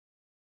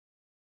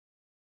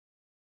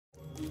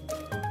Well,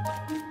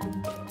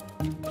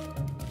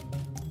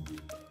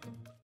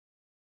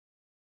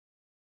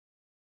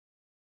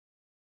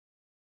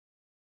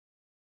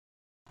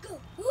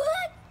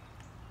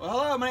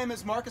 hello, my name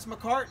is Marcus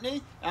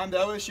McCartney. I'm the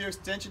OSU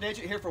Extension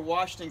Agent here for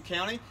Washington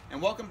County,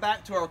 and welcome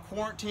back to our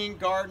Quarantine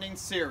Gardening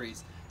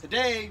series.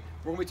 Today,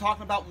 we're going to be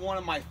talking about one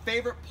of my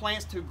favorite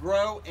plants to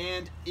grow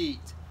and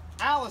eat.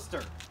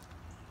 Alistair,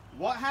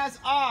 what has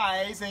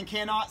eyes and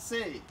cannot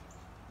see?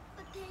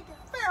 Potato.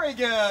 Very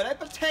good, a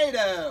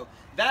potato.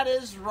 That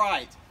is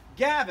right.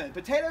 Gavin,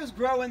 potatoes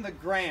grow in the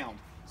ground,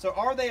 so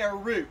are they a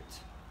root?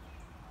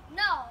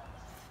 No.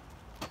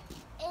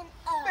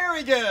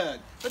 Very good.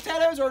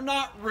 Potatoes are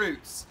not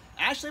roots.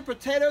 Actually,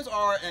 potatoes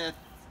are an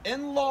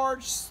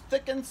enlarged,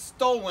 thickened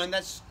stolon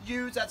that's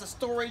used as a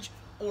storage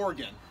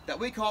organ that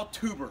we call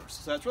tubers.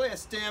 So it's really a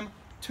stem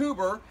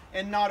tuber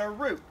and not a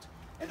root.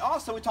 And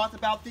also, we talked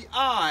about the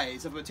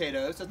eyes of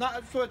potatoes. So it's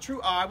not a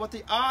true eye. What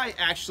the eye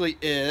actually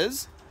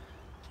is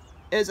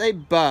a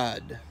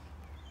bud.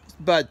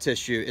 Bud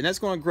tissue, and that's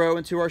going to grow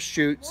into our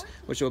shoots,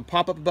 which will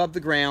pop up above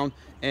the ground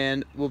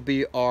and will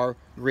be our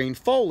green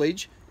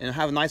foliage and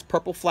have a nice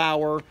purple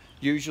flower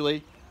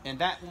usually, and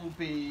that will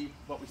be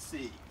what we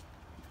see.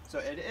 So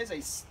it is a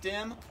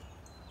stem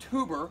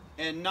tuber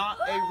and not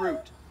a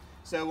root.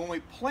 So when we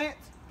plant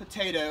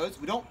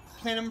potatoes, we don't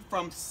plant them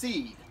from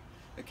seed.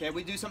 Okay,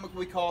 we do something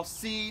we call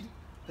seed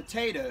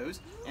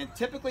potatoes, and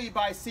typically you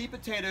buy seed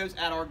potatoes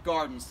at our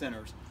garden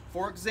centers.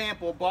 For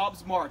example,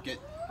 Bob's Market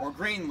or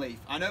Greenleaf.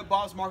 I know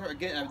Bob's Market are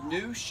getting a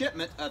new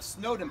shipment of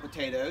Snowden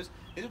potatoes.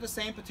 These are the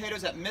same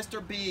potatoes that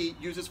Mr. B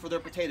uses for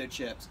their potato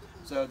chips.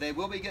 So they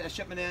will be getting a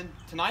shipment in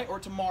tonight or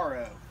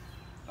tomorrow.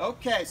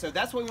 Okay, so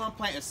that's what we want to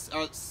plant is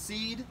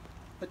seed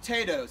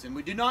potatoes. And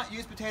we do not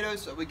use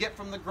potatoes that we get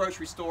from the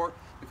grocery store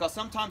because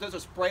sometimes those are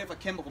sprayed with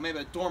a chemical, maybe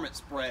a dormant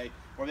spray,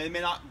 or they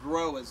may not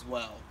grow as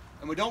well.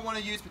 And we don't want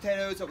to use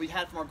potatoes that we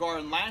had from our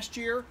garden last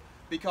year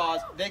because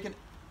they can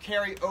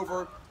carry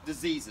over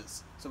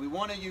diseases. So we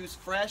want to use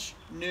fresh,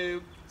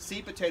 new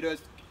seed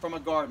potatoes from a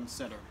garden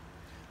center.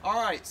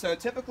 Alright, so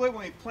typically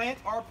when we plant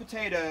our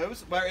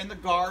potatoes, whether in the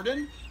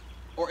garden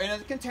or in a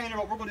container,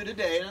 what we're going to do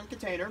today in a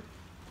container,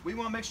 we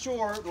want to make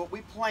sure that what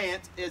we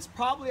plant is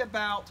probably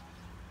about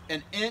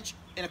 1.25 inches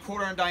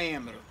in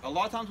diameter. A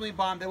lot of times when we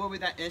buy them, they will be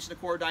that 1.25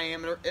 inches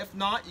diameter. If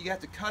not, you have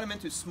to cut them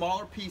into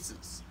smaller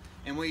pieces.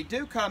 And when you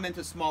do cut them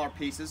into smaller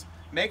pieces,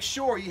 make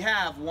sure you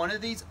have one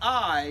of these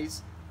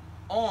eyes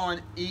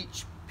on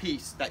each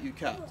piece that you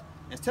cut.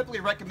 And it's typically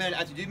recommended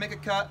as you do make a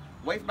cut,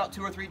 wait for about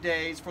 2 or 3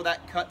 days for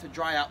that cut to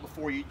dry out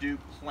before you do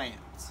plant.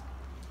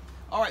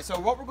 Alright, so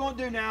what we're going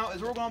to do now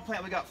is we're going to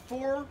plant, we got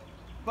 4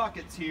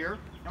 buckets here,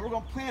 and we're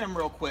going to plant them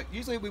real quick.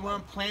 Usually we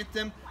want to plant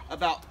them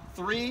about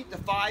 3 to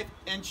 5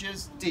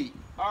 inches deep.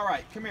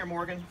 Alright, come here,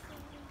 Morgan.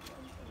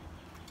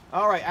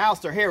 Alright,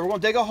 Alistair, here, we're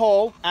going to dig a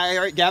hole.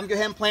 Alright, Gavin, go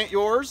ahead and plant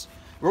yours.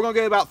 We're going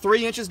to go about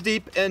 3 inches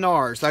deep in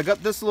ours. So I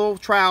got this little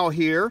trowel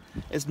here.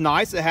 It's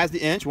nice. It has the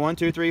inch, 1,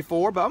 2, 3,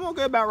 4. But I'm going to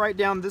go about right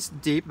down this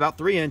deep, about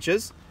 3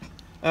 inches.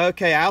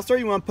 Okay, Alistair,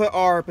 you want to put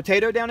our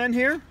potato down in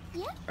here?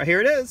 Yeah. Right,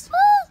 here it is.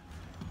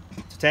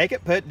 So take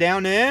it, put it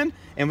down in.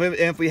 And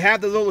if we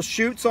have the little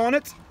shoots on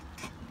it,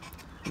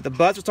 the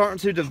buds are starting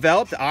to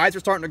develop. The eyes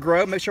are starting to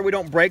grow. Make sure we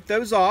don't break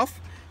those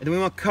off. And then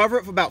we want to cover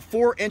it for about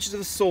 4 inches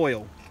of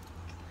soil.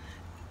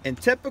 And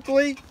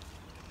typically,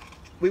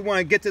 we want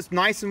to get this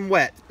nice and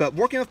wet, but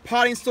working with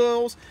potting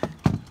soils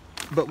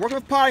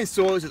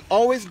is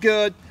always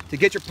good to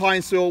get your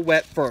potting soil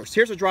wet first.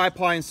 Here's a dry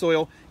potting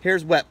soil,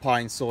 here's wet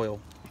potting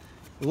soil.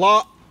 A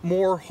lot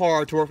more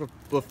hard to work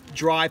with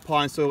dry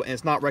potting soil, and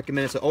it's not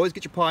recommended, so always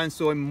get your potting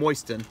soil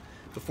moistened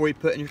before you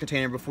put it in your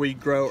container, before you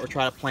grow or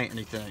try to plant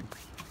anything.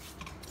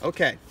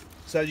 Okay,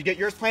 so you get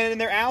yours planted in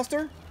there,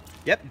 Alistair?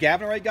 Yep,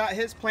 Gavin already got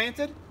his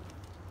planted.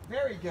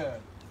 Very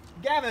good.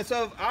 Gavin,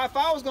 so if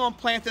I was going to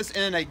plant this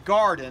in a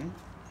garden,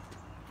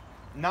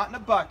 not in a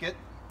bucket,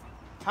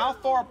 how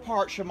far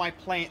apart should my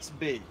plants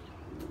be?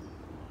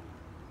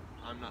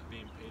 I'm not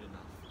being paid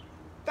enough.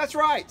 That's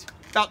right,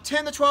 about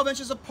 10 to 12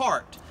 inches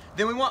apart.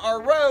 Then we want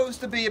our rows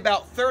to be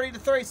about 30 to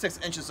 36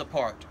 inches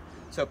apart.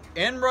 So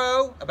in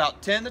row,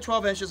 about 10 to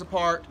 12 inches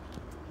apart.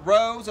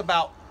 Rows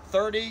about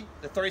 30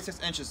 to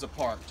 36 inches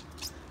apart.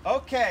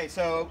 Okay,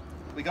 so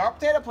we got our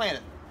potato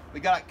planted. We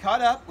got it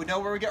cut up. We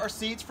know where we get our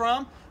seeds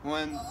from.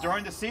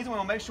 During the season, we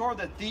will make sure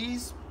that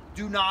these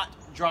do not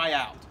dry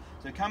out.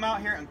 So come out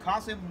here and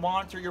constantly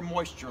monitor your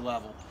moisture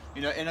level.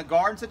 You know, in a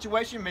garden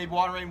situation, you may be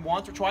watering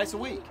once or twice a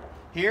week.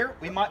 Here,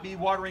 we might be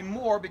watering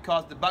more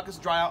because the buckets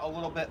dry out a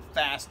little bit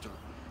faster.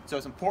 So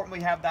it's important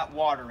we have that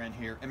water in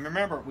here. And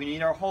remember, we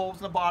need our holes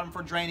in the bottom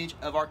for drainage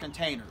of our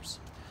containers.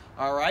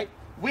 All right,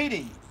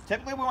 weeding.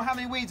 Typically, we won't have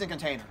any weeds in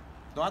container.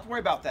 Don't have to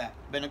worry about that.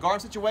 But in a garden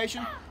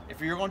situation,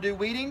 if you're going to do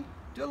weeding,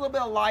 do a little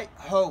bit of light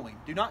hoeing.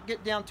 Do not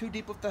get down too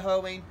deep with the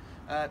hoeing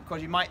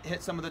because you might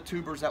hit some of the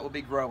tubers that will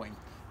be growing.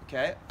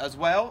 Okay, as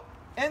well,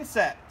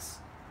 insects.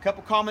 A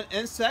couple common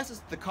insects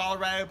is the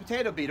Colorado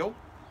potato beetle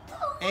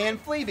and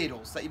flea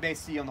beetles that you may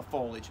see on the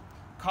foliage.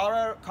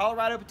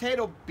 Colorado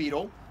potato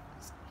beetle,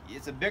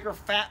 it's a bigger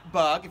fat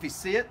bug. If you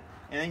see it,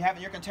 and then you have it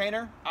in your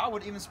container, I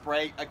would even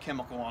spray a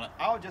chemical on it.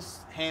 I would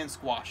just hand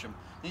squash them.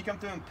 Then you come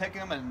through and pick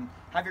them and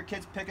have your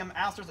kids pick them.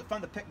 Alistair, is it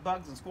fun to pick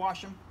bugs and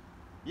squash them?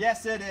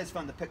 Yes, it is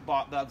fun to pick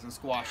bugs and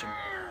squash them.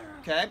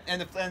 Okay,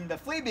 and the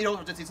flea beetles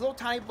are just these little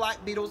tiny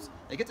black beetles.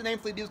 They get the name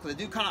flea beetles because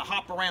they do kind of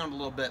hop around a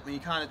little bit when you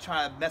kind of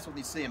try to mess with them,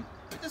 you see them.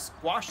 But just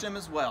squash them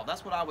as well.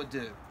 That's what I would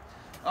do.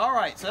 All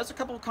right, so that's a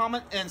couple of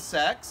common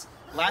insects.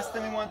 Last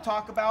thing we want to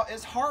talk about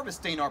is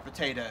harvesting our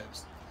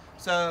potatoes.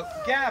 So,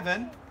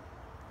 Gavin,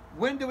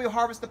 when do we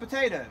harvest the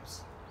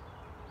potatoes?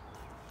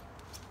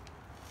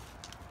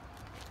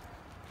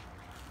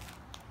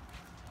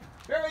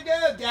 Very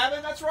good,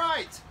 Gavin, that's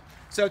right.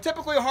 So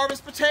typically we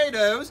harvest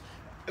potatoes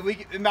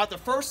about the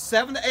first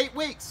 7 to 8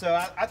 weeks. So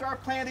after our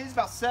planting,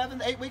 about 7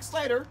 to 8 weeks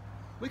later,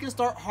 we can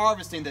start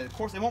harvesting them. Of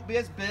course, they won't be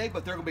as big,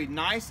 but they're going to be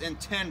nice and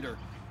tender.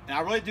 And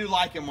I really do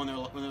like them when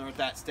they're at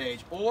that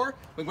stage. Or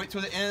we wait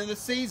till the end of the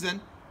season,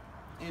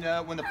 you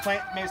know, when the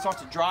plant maybe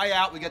starts to dry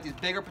out, we get these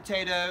bigger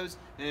potatoes,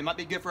 and it might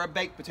be good for a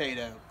baked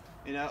potato,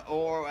 you know,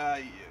 or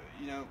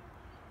you know,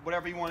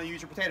 whatever you want to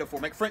use your potato for.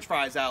 Make French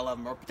fries out of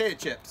them or potato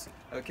chips.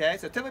 Okay,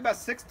 so typically about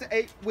 6 to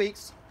 8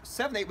 weeks,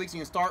 7 to 8 weeks, you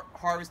can start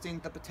harvesting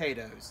the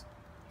potatoes.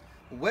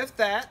 With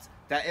that,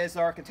 that is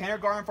our container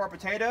garden for our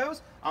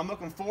potatoes. I'm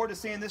looking forward to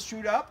seeing this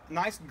shoot up.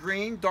 Nice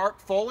green, dark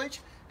foliage.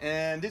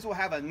 And these will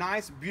have a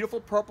nice, beautiful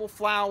purple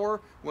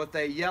flower with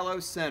a yellow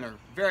center.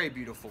 Very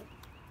beautiful.